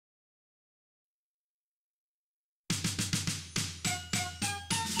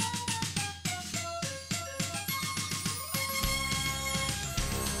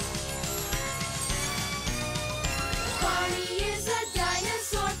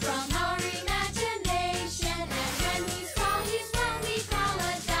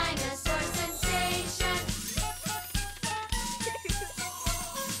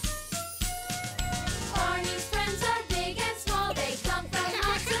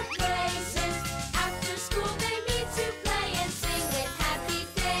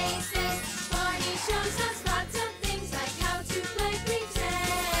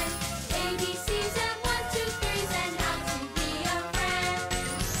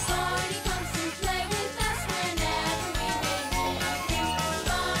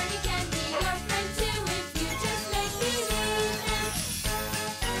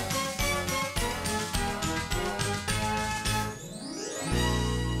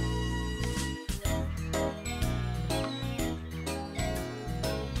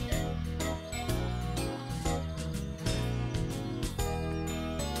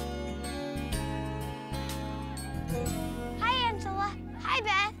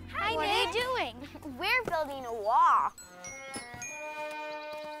building a wall.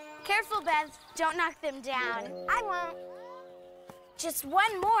 Careful, Beth. Don't knock them down. I won't. Just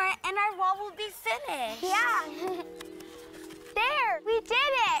one more and our wall will be finished. Yeah. There, we did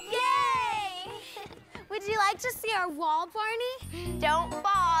it. Yay! Would you like to see our wall, Barney? Don't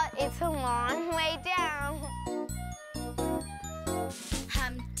fall. It's a long way down.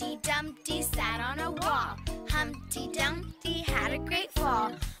 Humpty Dumpty sat on a wall. Humpty Dumpty had a great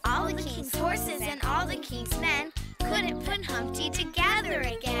fall. All the king's horses and all the king's men couldn't put Humpty together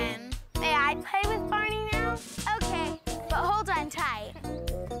again. May I play with Barney now? Okay, but hold on tight.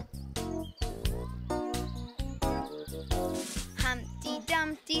 Humpty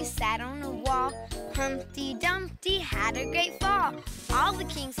Dumpty sat on a wall. Humpty Dumpty had a great fall. All the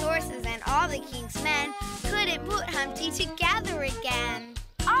king's horses and all the king's men couldn't put Humpty together again.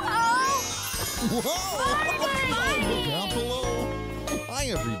 Uh-oh! Whoa! Look out below! Hi,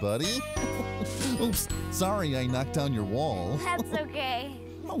 everybody. Oops, sorry I knocked down your wall. That's okay.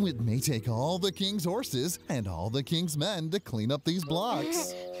 Oh, it may take all the king's horses and all the king's men to clean up these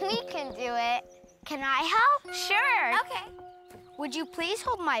blocks. We can do it. Can I help? Sure. Okay. Would you please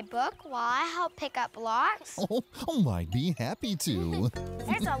hold my book while I help pick up blocks? Oh, I'd be happy to.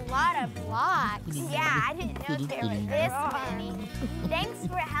 There's a lot of blocks. Yeah, I didn't know there were this many. Thanks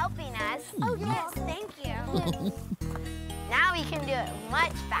for helping us. Oh, yes, thank you. Now we can do it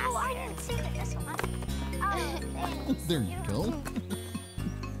much faster. Oh, I didn't see this one. Oh, thanks. There you go.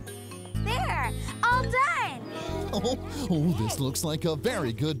 There, all done. Oh, this looks like a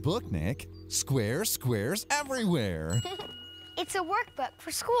very good book, Nick. Squares, squares everywhere. It's a workbook for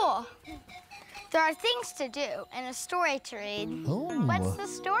school. There are things to do and a story to read. Oh. What's the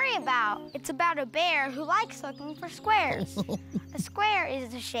story about? It's about a bear who likes looking for squares. A square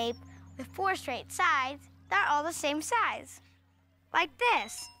is a shape with 4 straight sides that are all the same size. Like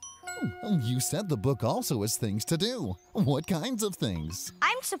this. Oh, you said the book also has things to do. What kinds of things?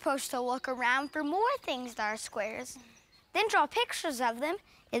 I'm supposed to look around for more things that are squares, then draw pictures of them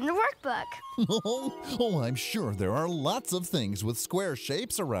in the workbook. Oh, I'm sure there are lots of things with square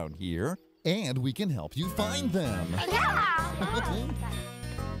shapes around here, and we can help you find them. Yeah!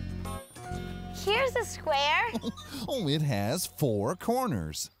 Here's a square. Oh, it has 4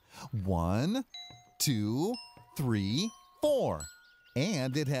 corners. 1, 2, 3, 4.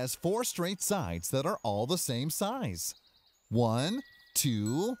 And it has 4 straight sides that are all the same size. 1,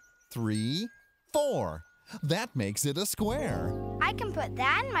 2, 3, 4. That makes it a square. I can put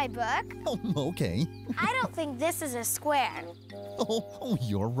that in my book. Oh, okay. I don't think this is a square. Oh,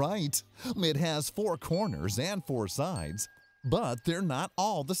 you're right. It has 4 corners and 4 sides, but they're not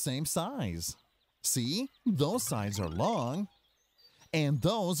all the same size. See? Those sides are long, and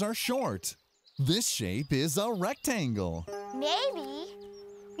those are short. This shape is a rectangle. Maybe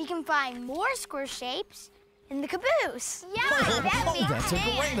we can find more square shapes in the caboose. Yeah, That's a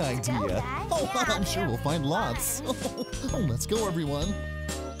great idea. Oh, I'm sure we'll find lots. Oh, let's go, everyone.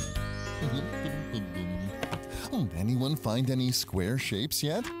 Anyone find any square shapes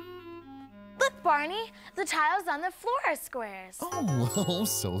yet? Look, Barney, the tiles on the floor are squares. Oh,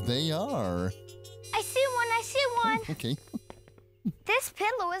 so they are. I see one. Okay. This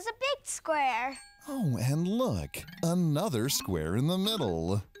pillow is a big square. Oh, and look, another square in the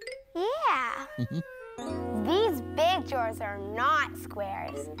middle. Yeah. These big drawers are not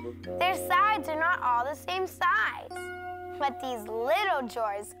squares. Their sides are not all the same size. But these little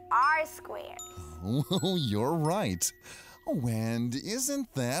drawers are squares. Oh, you're right. Oh, and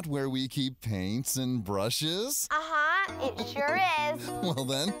isn't that where we keep paints and brushes? Uh-huh, it sure is. Well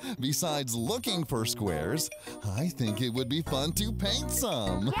then, besides looking for squares, I think it would be fun to paint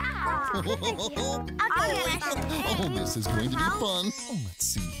some. Yeah. Oh, this is going to be fun. Oh, let's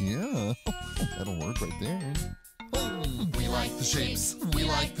see here. Oh, that'll work right there. Oh, we like the shapes. We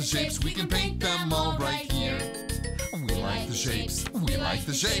like the shapes. We can paint them all right here. We like the shapes. We like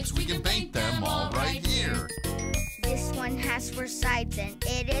the shapes. We can paint them all right here. This one has 4 sides and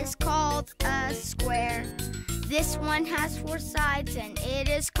it is called a square. This one has 4 sides and it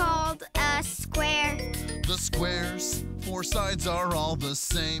is called a square. The squares, 4 sides are all the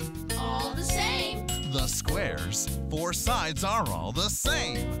same. All the same. The squares, 4 sides are all the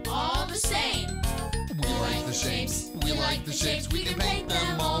same. All the same. We like the shapes. We like the shapes. We can paint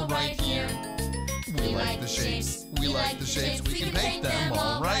them all right here. We like the shapes. We like the shapes. We can paint them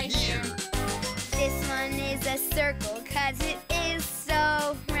all right here. This one is a circle 'cause it is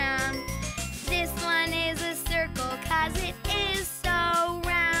so round. This one is a circle 'cause it is so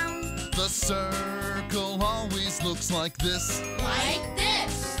round. The circle always looks like this. Like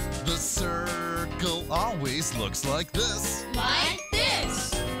this. The circle always looks like this. Like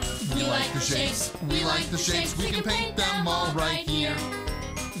this. We like the shapes, we like the shapes, we can paint them all right here.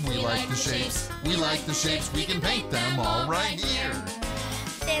 We like the shapes, we like the shapes, we can paint them all right here.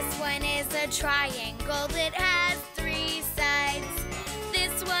 This one is a triangle that has 3 sides.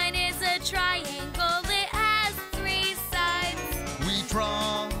 This one is a triangle that has 3 sides. We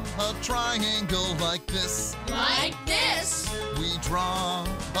draw a triangle like this. Like this. We draw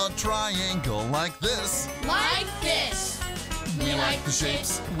a triangle like this. Like this. We like the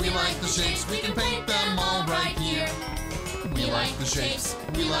shapes, we like the shapes, we can paint them all right here. We like the shapes,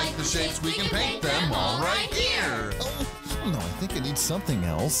 we like the shapes, we can paint them all right here. Oh, no, I think I need something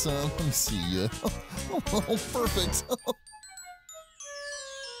else. Let me see. Oh, perfect.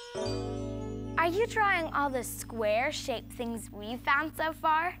 Are you drawing all the square-shaped things we've found so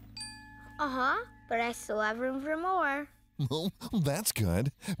far? Uh-huh, but I still have room for more. Well, that's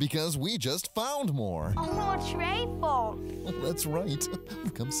good, because we just found more. A whole tray full. Oh, that's right.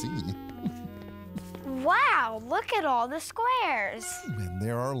 Come see. Wow, look at all the squares. And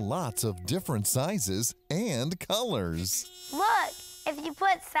there are lots of different sizes and colors. Look, if you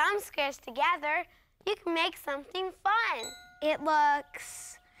put some squares together, you can make something fun. It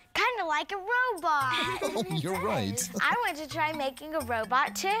looks kind of like a robot. Oh, you're right. I want to try making a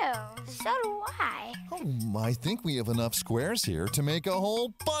robot too. So do I. Oh, I think we have enough squares here to make a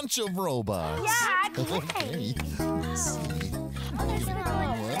whole bunch of robots. Yeah, great. Okay, let's see. Oh, there's something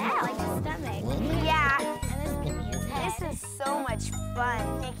like that, like a stomach. What? Yeah, and this could be his head. This is so much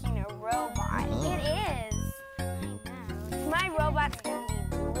fun making a robot. It is. My robot's gonna be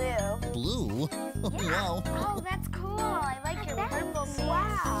blue. Blue? Wow. Oh, that's cool. I like your purple piece.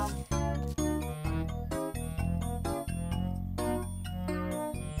 Wow.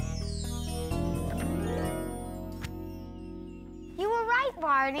 You were right,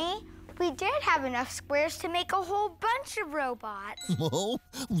 Barney. We did have enough squares to make a whole bunch of robots. Oh,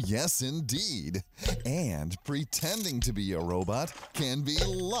 yes, indeed. And pretending to be a robot can be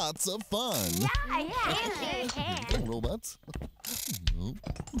lots of fun. Yeah, sure can. Robots. We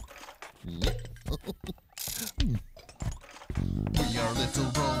are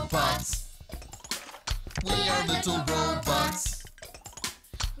little robots. We are little robots.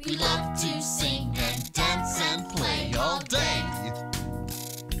 We love to sing and dance and play all day.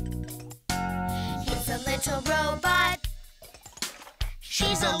 He's a little robot.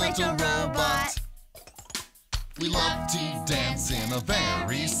 She's a little robot. We love to dance in a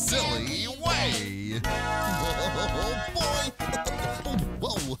very silly way. Oh, boy.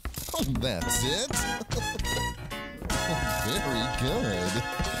 Whoa. Oh, that's it. Very good.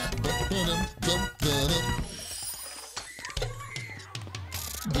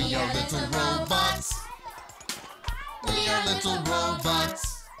 We are little robots. We are little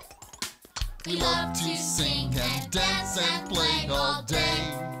robots. We love to sing and dance and play all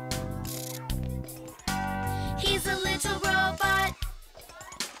day. He's a little robot.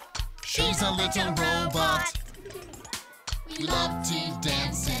 She's a little robot. We love to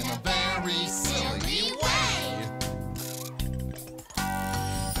dance in a very silly way.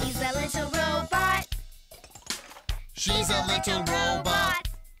 He's a little robot. She's a little robot.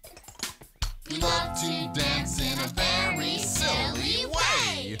 We love to dance in a very silly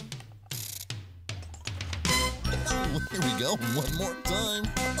way. Oh, here we go, one more time.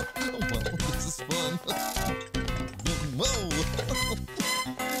 Oh, well, this is fun. Whoa!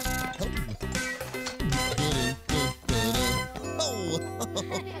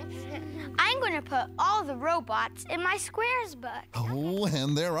 I'm going to put all the robots in my squares book. Oh,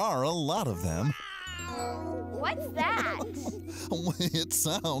 and there are a lot of them. What's that? It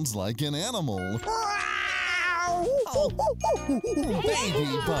sounds like an animal.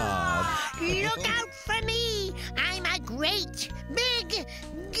 Baby Bob! Look out for me! I'm a great big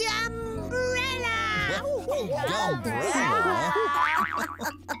umbrella! Umbrella?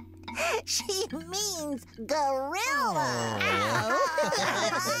 She means gorilla!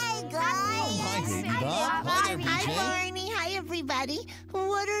 Hi, guys! Hi, Baby Bob. Hi there, Hi, BJ. Barney. Hi, everybody.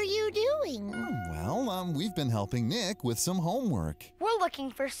 What are you doing? Well, we've been helping Nick with some homework. We're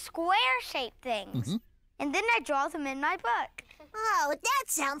looking for square-shaped things. And then I draw them in my book. Oh, that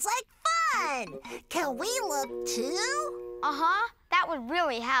sounds like fun! Can we look too? Uh-huh. That would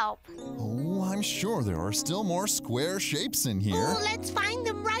really help. Oh, I'm sure there are still more square shapes in here. Oh, let's find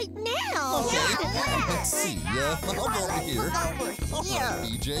them right now. Okay, let's see. I'll go over here. Over All here. right,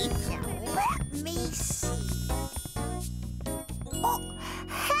 BJ. Let me see. Oh,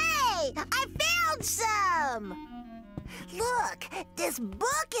 hey! I found some! Look, this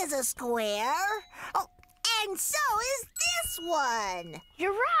book is a square. Oh, and so is this one.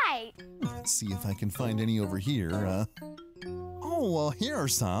 You're right. Let's see if I can find any over here. Oh, well, here are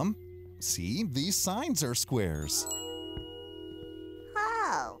some. See, these signs are squares.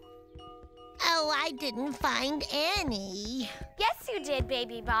 Oh. Oh, I didn't find any. Yes, you did,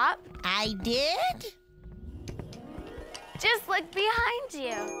 Baby Bop. I did? Just look behind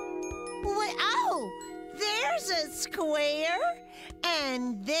you. Wait, oh, there's a square,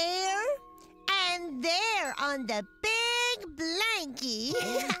 and there on the big blankie.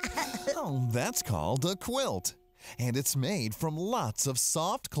 Oh, that's called a quilt. And it's made from lots of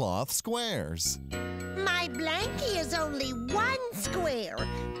soft cloth squares. My blankie is only one square,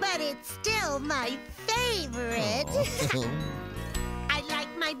 but it's still my favorite. Oh. I like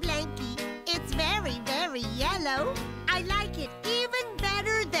my blankie. It's very, very yellow. I like it even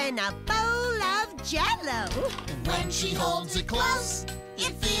better than a bowl of Jell-O. When she holds it close,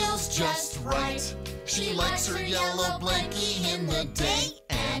 it feels just right. She likes her yellow blankie in the day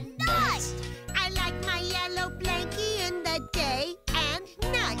and night. I like my yellow blankie in the day and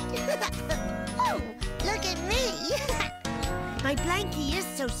night. Oh, look at me. My blankie is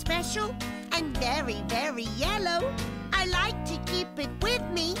so special and very, very yellow. I like to keep it with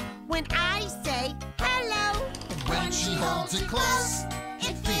me when I say hello. When she holds it close,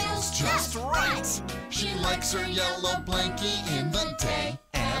 it feels just right. She likes her yellow blankie in the day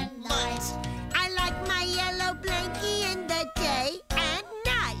and night. I like my yellow blankie in the day and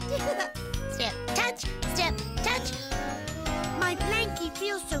night. Step, touch, step, touch. My blankie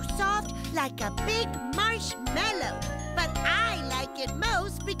feels so soft like a big marshmallow. But I like it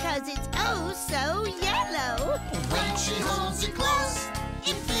most because it's oh so yellow. When she holds it close,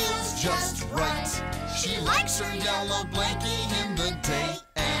 it feels just right. She likes her yellow blankie in the day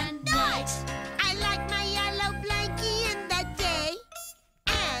and night. I like my yellow blankie in the day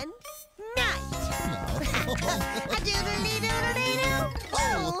and night. A doodly-doodly-doo.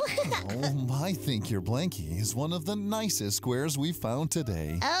 Oh. Oh, I think your blankie is one of the nicest squares we've found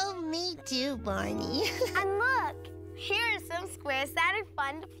today. Oh, me too, Barney. And look, here are some squares that are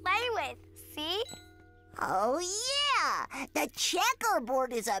fun to play with. See? Oh, yeah! The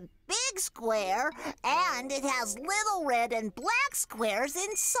checkerboard is a big square, and it has little red and black squares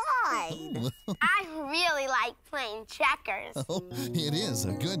inside. I really like playing checkers. Oh, it is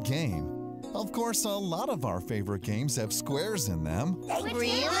a good game. Of course, a lot of our favorite games have squares in them.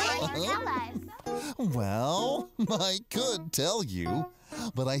 Really? Tell us. Well, I could tell you,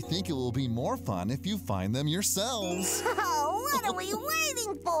 but I think it will be more fun if you find them yourselves. Oh, what are we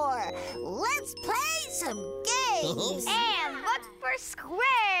waiting for? Let's play some games. And look for squares.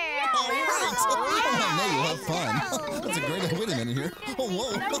 All right. Oh, I know you'll have fun. That's a great idea. Wait a minute here. Oh,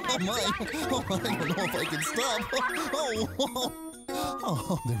 whoa. Oh, my. Oh, I don't know if I can stop.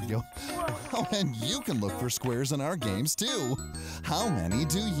 Oh, there we go. Oh, and you can look for squares in our games, too. How many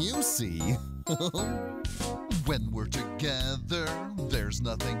do you see? When we're together, there's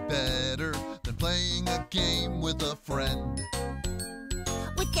nothing better than playing a game with a friend.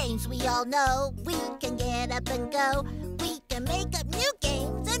 With games we all know, we can get up and go. We can make up new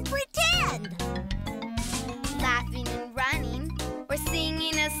games and pretend. Laughing and running, or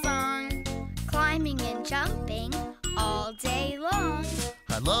singing a song, climbing and jumping all day long.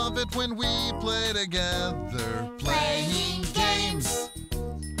 I love it when we play together, Playing games.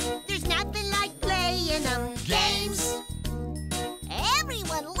 There's nothing like playing them games.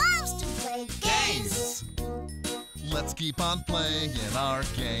 Everyone loves to play games. Let's keep on playing our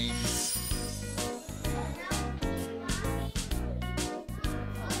games.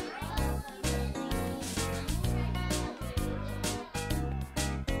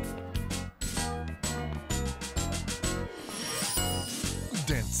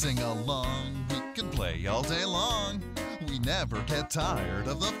 Dancing along, we can play all day long. We never get tired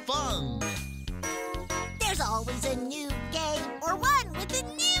of the fun. There's always a new game or one with a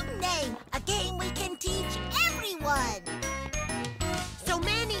new name. A game we can teach everyone. So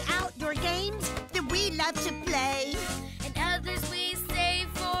many outdoor games that we love to play. And others we save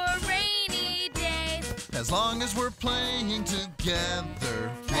for a rainy day. As long as we're playing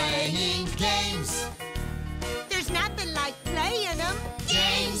together, Playing games. There's nothing like playing them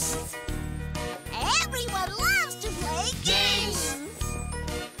games. Everyone loves to play games.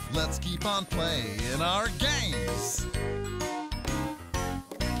 let's keep on playing our games.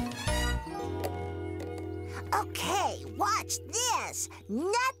 Okay, watch this.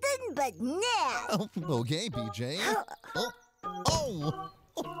 Nothing but net. Oh, okay, BJ. Oh, oh.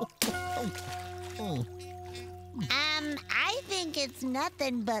 I think it's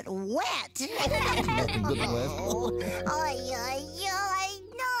nothing but wet. Nothing but wet. Oy, oy, oy,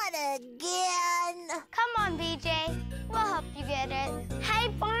 not again. Come on, BJ. We'll help you get it. Hey,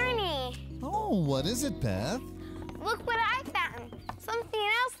 Barney. Oh, what is it, Beth? Look what I found. Something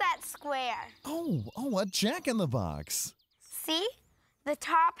else that's square. square. Oh, a jack-in-the-box. See? The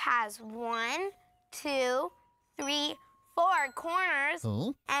top has 1, 2, 3, 4 corners.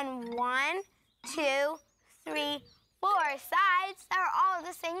 Oh? And 1, 2, 3, 4 sides that are all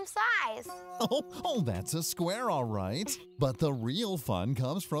the same size. Oh, that's a square, all right. But the real fun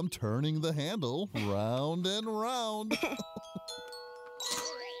comes from turning the handle round and round.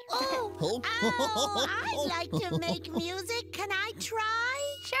 I'd like to make music. Can I try?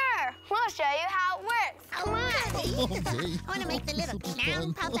 Sure, we'll show you how it works. Come on. Okay. I want to make the little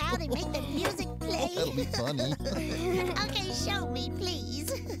clown pop out and make the music play. That'll be funny. Okay, show me,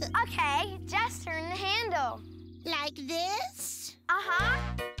 please. Okay, just turn the handle. Like this? Uh-huh.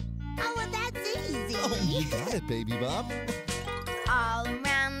 Oh, well, that's easy. Oh, you got it, Baby Bop. All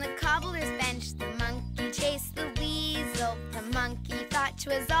around the cobbler's bench, the monkey chased the weasel. The monkey thought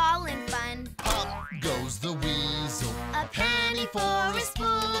 'twas all in fun. Pop goes the weasel. A penny for a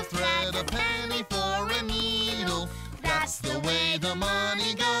spool of thread, a penny for a needle. That's the way the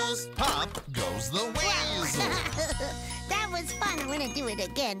money goes. Pop goes the weasel. That was fun. I want to do it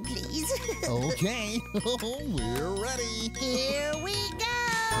again, please. Okay, we're ready. Here we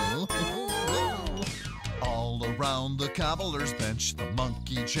go. All around the cobbler's bench, the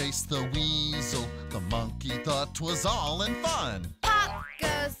monkey chased the weasel. The monkey thought 'twas all in fun. Pop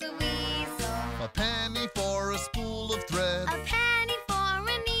goes the weasel. A penny for a spool of thread. A penny for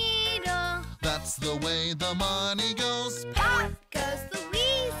a needle. That's the way the money goes. Pop goes the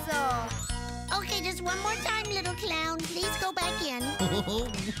weasel. Okay, just one more time, little clown. Please go back in.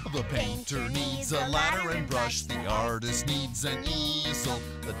 The painter needs a ladder and brush. The artist needs an easel.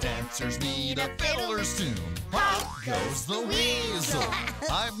 The dancers need a fiddler's tune. Pop goes the weasel.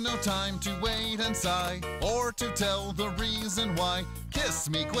 I've no time to wait and sigh, or to tell the reason why. Kiss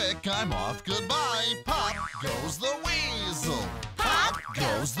me quick, I'm off, goodbye. Pop goes the weasel. Pop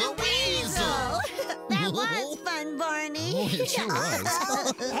goes the weasel. That was fun, Barney. Oh, it sure was.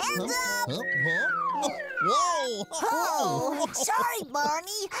 Hands up! Whoa! Oh, sorry,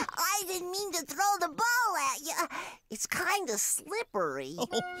 Barney. I didn't mean to throw the ball at you. It's kind of slippery.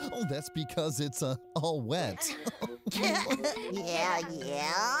 Oh, that's because it's all wet. Yeah,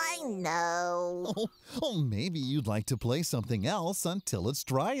 I know. Oh, maybe you'd like to play something else until it's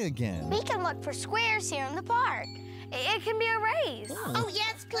dry again. We can look for squares here in the park. It can be a race. Oh,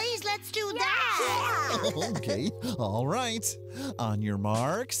 yes, please, let's do that. Okay, all right. On your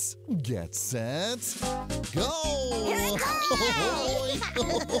marks, get set, go! Here it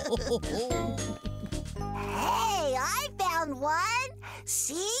Hey, I found one.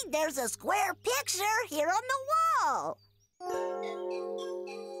 See, there's a square picture here on the wall.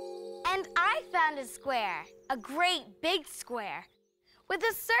 And I found a square, a great big square, with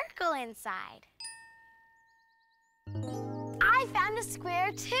a circle inside. I found a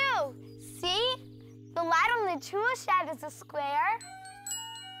square too. See? The light on the tool shed is a square.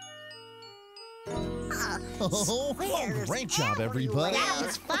 Great job, everybody. That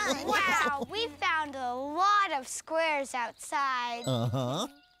was fun. Wow, we found a lot of squares outside. Uh-huh.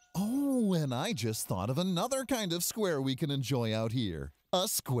 Oh, and I just thought of another kind of square we can enjoy out here. A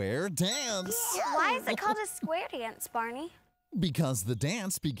square dance. Why is it called a square dance, Barney? Because the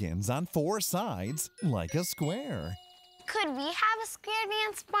dance begins on 4 sides, like a square. Could we have a square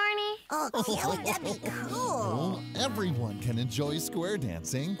dance, Barney? Oh, Kelly, that'd be cool. Oh, everyone can enjoy square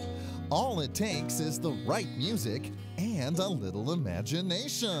dancing. All it takes is the right music and a little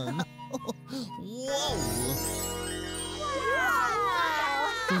imagination. Whoa!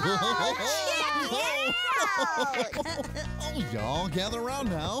 Oh, y'all gather around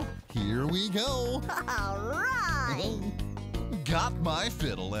now. Here we go. All right. Got my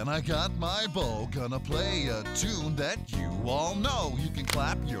fiddle and I got my bow. Gonna play a tune that you all know. You can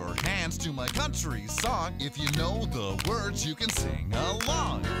clap your hands to my country song. If you know the words, you can sing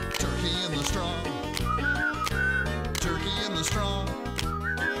along. Turkey in the straw. Turkey in the straw.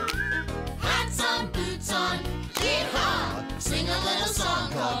 Hats on, boots on. Yeehaw! Sing a little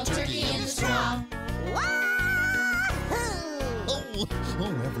song called Turkey in the Straw.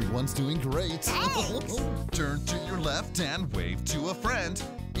 Oh, everyone's doing great. Thanks. Turn to your left and wave to a friend.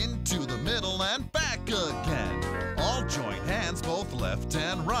 Into the middle and back again. All join hands both left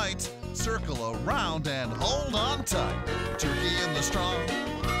and right. Circle around and hold on tight. Turkey in the straw.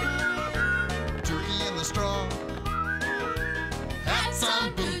 Turkey in the straw. Hats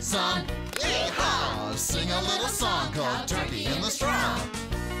on, boots on. Yeehaw! Sing a little song called Turkey in the Straw.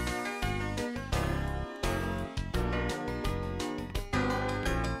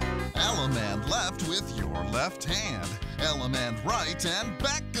 Element left with your left hand. Element right and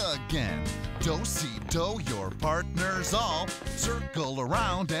back again. Do, si, do, your partners all. Circle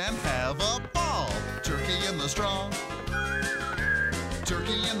around and have the straw.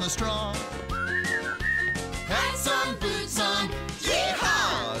 Turkey in the straw. Hats on, boots on,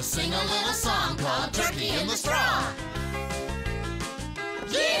 yee-haw! Sing a little song called Turkey in the Straw.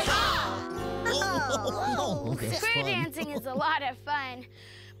 Yee-haw! That's Square fun. dancing is a lot of fun,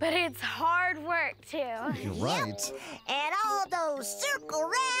 but it's hard work too. You're right. And all those circle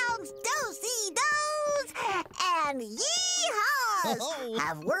rounds, do-si-dos, and yee-haws Oh.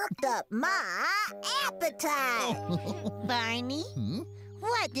 have worked up my appetite. Barney,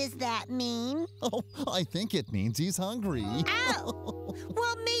 what does that mean? Oh, I think it means he's hungry. Oh,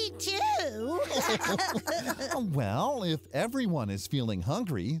 well, me too. Well, if everyone is feeling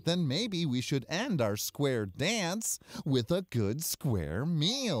hungry, then maybe we should end our square dance with a good square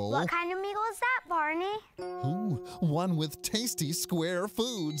meal. What kind of meal is that, Barney? Ooh, one with tasty square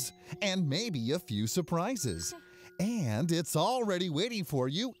foods and maybe a few surprises. And it's already waiting for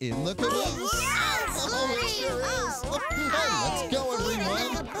you in the caboose. Oh, it sure is. Oh, let's go,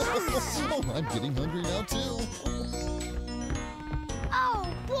 everyone. Oh, I'm getting hungry now, too. Oh,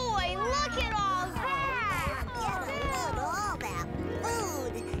 boy, look at all that! Get a load of all that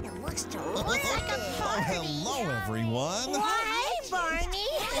food. It looks terrific. Oh, hello, everyone. Hey, Barney.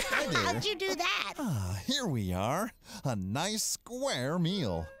 Hi there. How'd you do that? Here we are, a nice square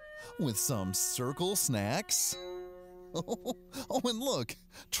meal with some circle snacks. Oh, and look,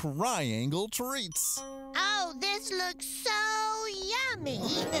 triangle treats. Oh, this looks so yummy.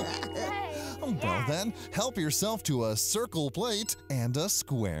 Well then, help yourself to a circle plate and a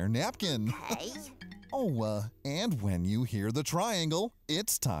square napkin. Hey, Oh, and when you hear the triangle,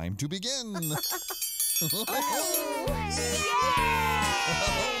 it's time to begin. Whoa.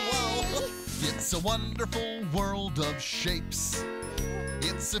 It's a wonderful world of shapes.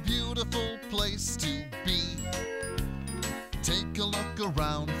 It's a beautiful place to be. Take a look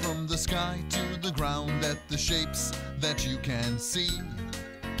around from the sky to the ground at the shapes that you can see.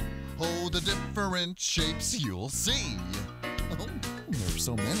 Oh, the different shapes you'll see. Oh, there's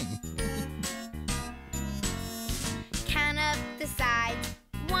so many. Count up the sides.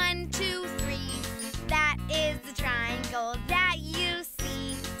 1, 2, 3. That is the triangle that you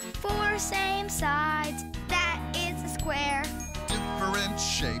see. 4 same sides. That is a square. Different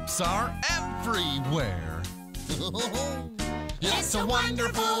shapes are everywhere. It's a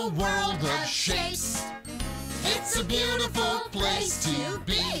wonderful world of shapes. It's a beautiful place to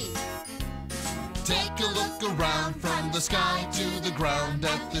be. Take a look around from the sky to the ground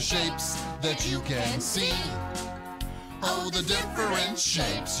at the shapes that you can see. Oh, the different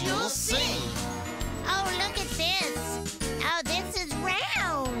shapes you'll see. Oh, look at this. Oh, this is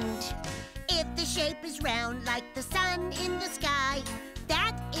round. If the shape is round like the sun in the sky,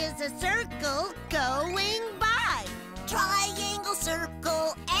 that is a circle going by. triangle,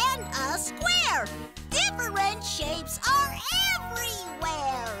 circle, and a square. Different shapes are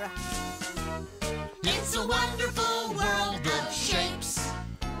everywhere. It's a wonderful world of shapes.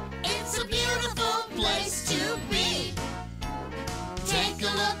 It's a beautiful place to be. Take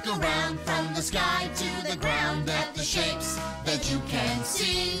a look around from the sky to the ground at the shapes that you can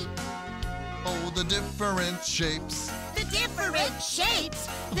see. Oh, the different shapes. The different shapes.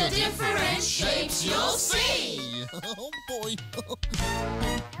 The different shapes you'll see. Oh, boy.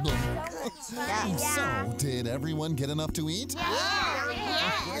 So, did everyone get enough to eat?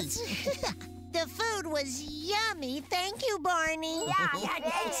 Yes. The food was yummy. Thank you, Barney.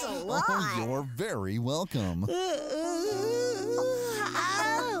 Thanks a lot. Oh, you're very welcome.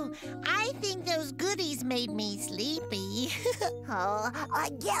 Oh, I think those goodies made me sleepy. Oh, I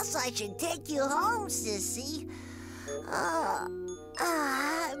guess I should take you home, Sissy.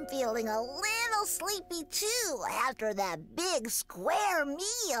 I'm feeling a little sleepy, too, after that big square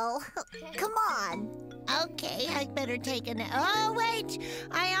meal. Come on. Okay, I'd better take a nap. Oh, wait,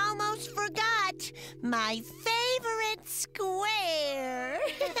 I almost forgot. My favorite square.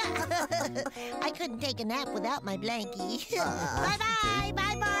 I couldn't take a nap without my blankie. Bye-bye.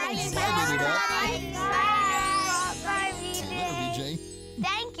 Bye-bye. Bye, See you later, BJ.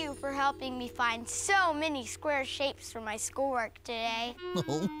 Thank you for helping me find so many square shapes for my schoolwork today.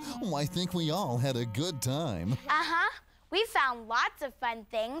 Oh, I think we all had a good time. Uh-huh. We found lots of fun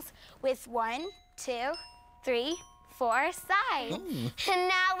things with 1, 2, 3, 4 sides. Oh. And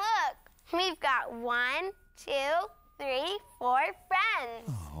now look, we've got 1, 2, 3, 4 friends.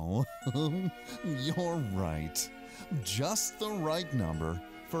 Oh, you're right. Just the right number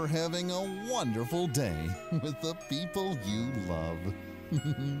for having a wonderful day with the people you love.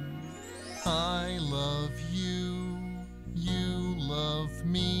 I love you, you love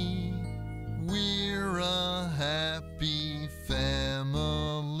me. We're a happy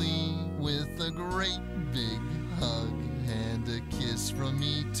family with a great big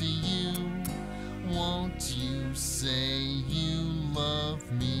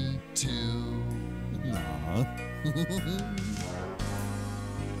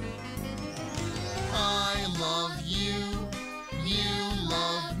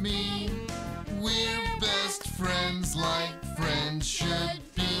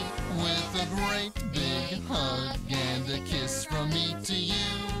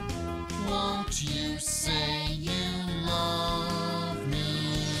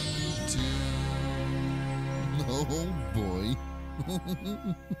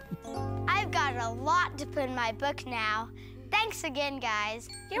I've got a lot to put in my book now. Thanks again, guys.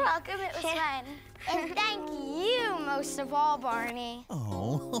 You're welcome. It was fun. And thank you most of all, Barney.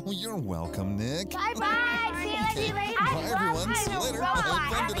 Oh, you're welcome, Nick. Bye-bye. See you later. Bye, everyone. See you later. Have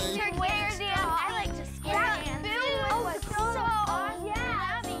fun today. I like to square dance. Oh, it's so awesome. Yeah.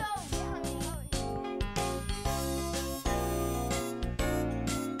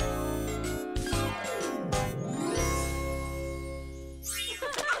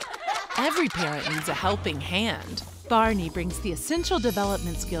 Every parent needs a helping hand. Barney brings the essential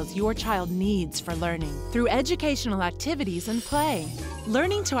development skills your child needs for learning through educational activities and play.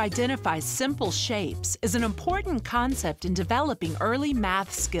 Learning to identify simple shapes is an important concept in developing early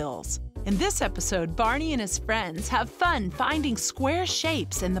math skills. In this episode, Barney and his friends have fun finding square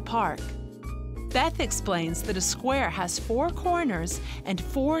shapes in the park. Beth explains that a square has 4 corners and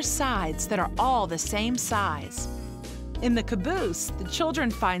 4 sides that are all the same size. In the caboose, the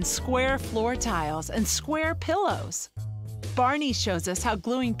children find square floor tiles and square pillows. Barney shows us how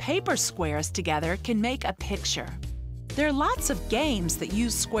gluing paper squares together can make a picture. There are lots of games that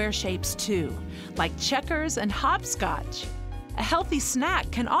use square shapes too, like checkers and hopscotch. A healthy snack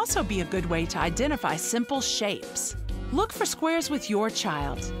can also be a good way to identify simple shapes. Look for squares with your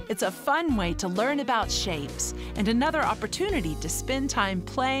child. It's a fun way to learn about shapes and another opportunity to spend time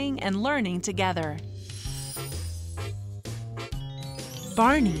playing and learning together.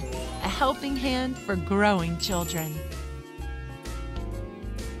 Barney, a helping hand for growing children.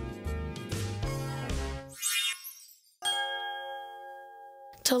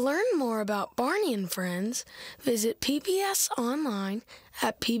 To learn more about Barney and Friends, visit PBS online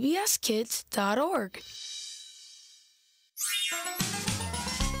at pbskids.org.